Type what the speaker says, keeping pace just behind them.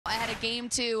a game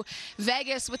to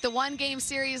Vegas with the one-game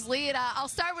series lead. I'll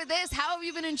start with this. How have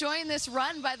you been enjoying this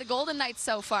run by the Golden Knights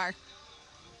so far?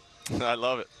 I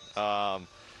love it.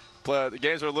 The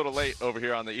games are a little late over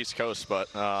here on the East Coast,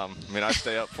 but I mean, I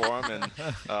stay up for them, and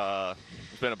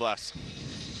it's been a blast.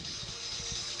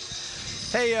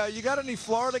 Hey, you got any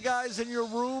Florida guys in your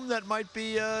room that might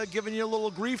be giving you a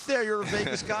little grief there? You're a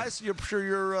Vegas guy, so I'm sure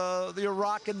you're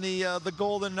rocking the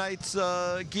Golden Knights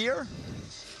gear.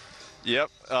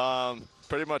 Yep.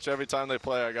 Pretty much every time they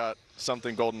play, I got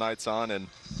something Golden Knights on, and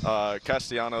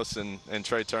Castellanos and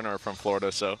Trey Turner are from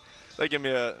Florida, so they give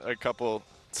me a couple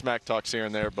smack talks here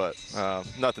and there, but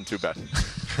nothing too bad.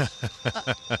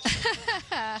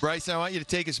 Bryson, I want you to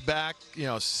take us back,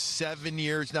 7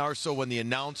 years now or so when the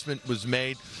announcement was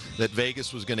made that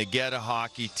Vegas was going to get a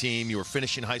hockey team. You were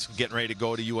finishing high school, getting ready to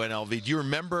go to UNLV. Do you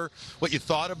remember what you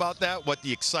thought about that, what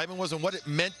the excitement was, and what it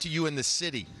meant to you in the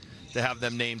city to have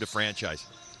them named a franchise?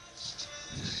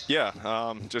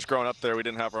 Yeah, just growing up there, we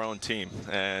didn't have our own team.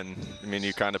 And, I mean,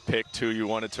 you kind of picked who you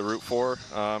wanted to root for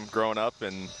growing up.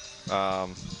 And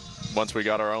once we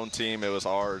got our own team, it was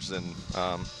ours, and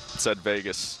said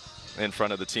Vegas in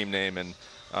front of the team name, and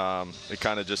it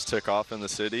kind of just took off in the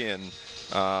city. And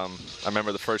I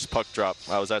remember the first puck drop.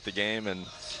 I was at the game, and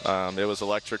it was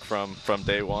electric from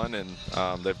day one, and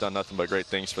they've done nothing but great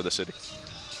things for the city.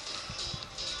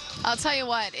 I'll tell you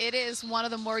what, it is one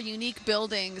of the more unique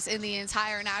buildings in the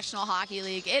entire National Hockey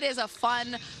League. It is a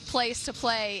fun place to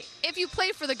play if you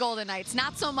play for the Golden Knights,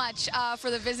 not so much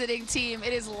for the visiting team.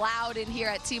 It is loud in here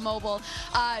at T-Mobile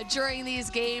during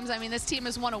these games. I mean, this team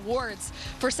has won awards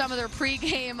for some of their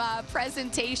pregame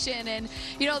presentation, and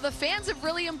the fans have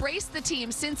really embraced the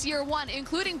team since year one,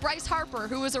 including Bryce Harper,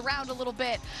 who was around a little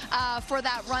bit for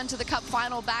that run to the Cup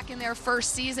final back in their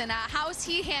first season. How is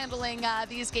he handling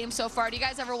these games so far? Do you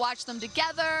guys ever watch them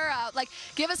together?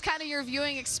 Give us kind of your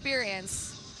viewing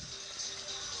experience.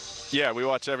 Yeah, we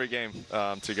watch every game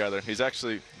together. He's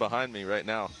actually behind me right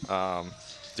now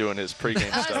doing his pregame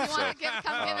stuff. Does he want to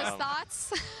come give his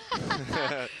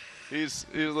thoughts? He's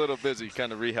a little busy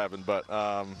kind of rehabbing, but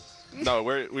no,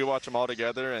 we watch them all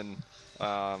together, and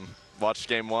watched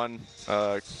game one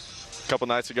a couple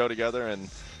nights ago together, and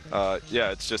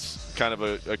yeah, it's just kind of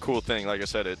a cool thing. Like I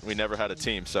said, we never had a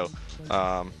team, so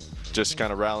just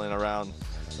kind of rallying around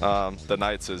the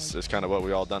Knights is kind of what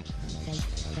we all done.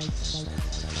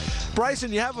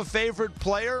 Bryson, you have a favorite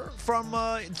player from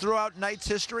throughout Knights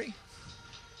history?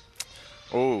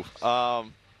 Oh,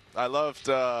 I loved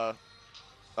the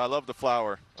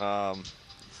Flower.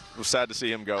 It was sad to see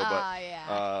him go, but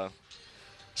yeah.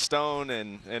 Stone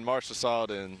and Marchessault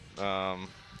and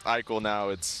Eichel now,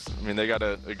 I mean, they got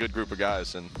a good group of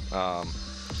guys, and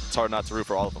it's hard not to root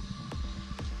for all of them.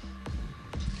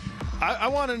 I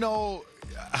want to know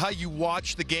how you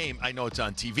watch the game. I know it's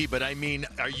on TV, but I mean,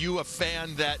 are you a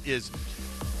fan that is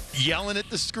yelling at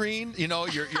the screen? You're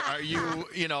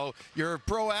a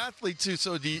pro athlete too.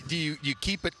 So do you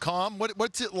keep it calm?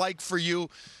 What's it like for you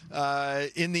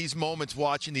in these moments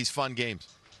watching these fun games?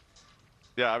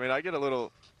 Yeah, I mean, I get a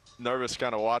little nervous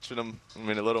kind of watching them. I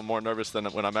mean, a little more nervous than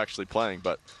when I'm actually playing.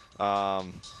 But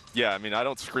yeah, I mean, I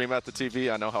don't scream at the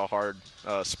TV. I know how hard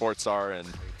sports are and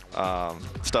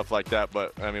stuff like that,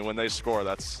 but I mean, when they score,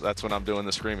 that's when I'm doing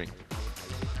the screaming.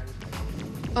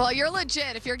 Well, you're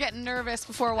legit if you're getting nervous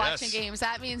before watching games.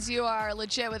 That means you are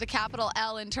legit with a capital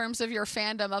L in terms of your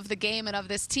fandom of the game and of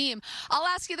this team. I'll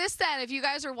ask you this then. If you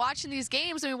guys are watching these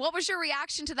games, I mean, what was your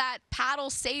reaction to that paddle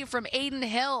save from Aiden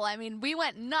Hill? I mean, we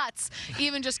went nuts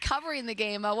even just covering the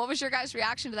game. What was your guys'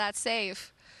 reaction to that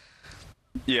save?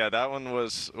 Yeah, that one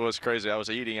was crazy. I was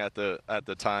eating at the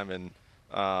time, and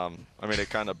I mean, it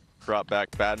kind of brought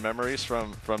back bad memories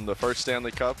from the first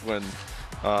Stanley Cup when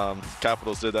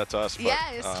Capitals did that to us. But,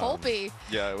 yeah, it's Holtby.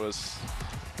 Yeah,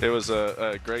 it was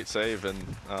a great save, and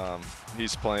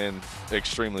he's playing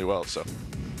extremely well. So.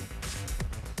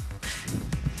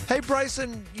 Hey,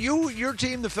 Bryson, your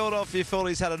team, the Philadelphia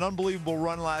Phillies, had an unbelievable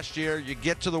run last year. You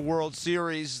get to the World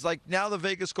Series. Like, now the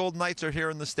Vegas Golden Knights are here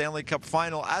in the Stanley Cup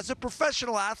final. As a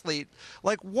professional athlete,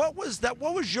 like, what was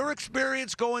your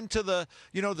experience going to the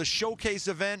showcase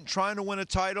event, trying to win a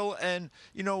title? And,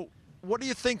 what do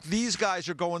you think these guys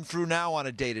are going through now on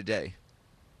a day-to-day?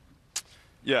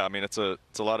 Yeah, I mean, it's a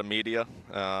lot of media.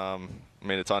 I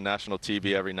mean, it's on national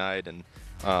TV every night, and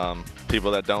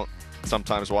people that don't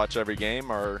sometimes watch every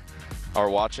game are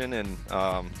watching, and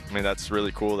I mean, that's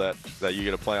really cool that you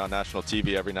get to play on national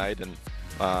TV every night. And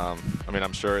I mean,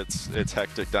 I'm sure it's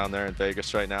hectic down there in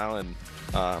Vegas right now, and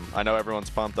I know everyone's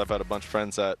pumped. I've had a bunch of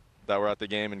friends that were at the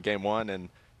game in game one, and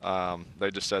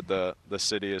they just said the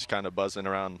city is kind of buzzing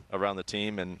around the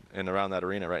team and around that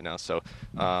arena right now. So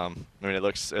I mean, it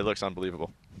looks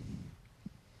unbelievable.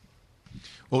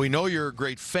 Well, we know you're a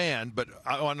great fan, but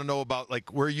I want to know about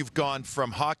like where you've gone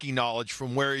from hockey knowledge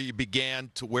from where you began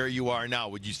to where you are now.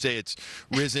 Would you say it's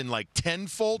risen like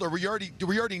tenfold, or were you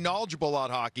already knowledgeable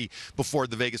about hockey before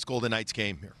the Vegas Golden Knights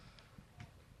came here?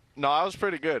 No, I was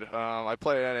pretty good. I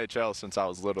played NHL since I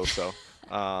was little, so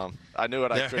I knew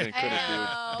what I could and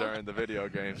couldn't do during the video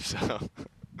games. So.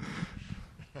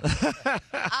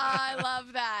 I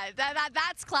love that.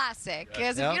 That's classic.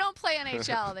 Because if you don't play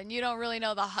NHL, then you don't really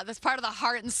know that's part of the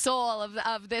heart and soul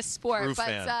of this sport. True but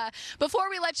fan. Before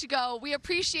we let you go, we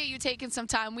appreciate you taking some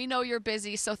time. We know you're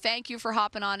busy, so thank you for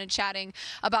hopping on and chatting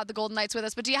about the Golden Knights with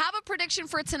us. But do you have a prediction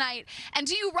for tonight? And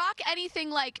do you rock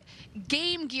anything like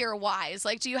game gear wise?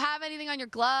 Like, do you have anything on your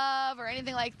glove or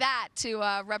anything like that to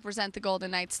represent the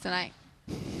Golden Knights tonight?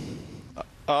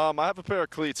 I have a pair of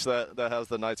cleats that has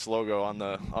the Knights logo on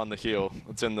the heel.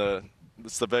 It's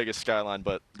the Vegas skyline,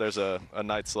 but there's a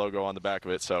Knights logo on the back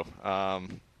of it. So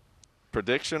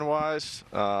prediction-wise,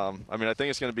 I mean, I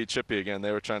think it's going to be chippy again.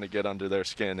 They were trying to get under their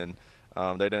skin, and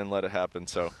they didn't let it happen.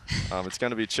 So it's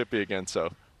going to be chippy again.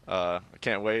 So I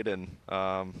can't wait, and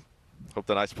hope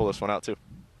the Knights pull this one out too.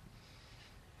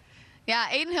 Yeah,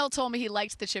 Aiden Hill told me he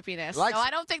liked the chippiness. So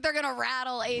I don't think they're going to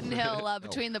rattle Aiden Hill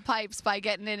between the pipes by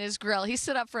getting in his grill. He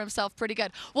stood up for himself pretty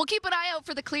good. We'll keep an eye out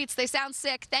for the cleats. They sound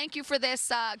sick. Thank you for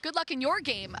this. Good luck in your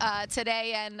game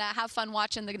today, and have fun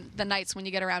watching the Knights when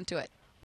you get around to it.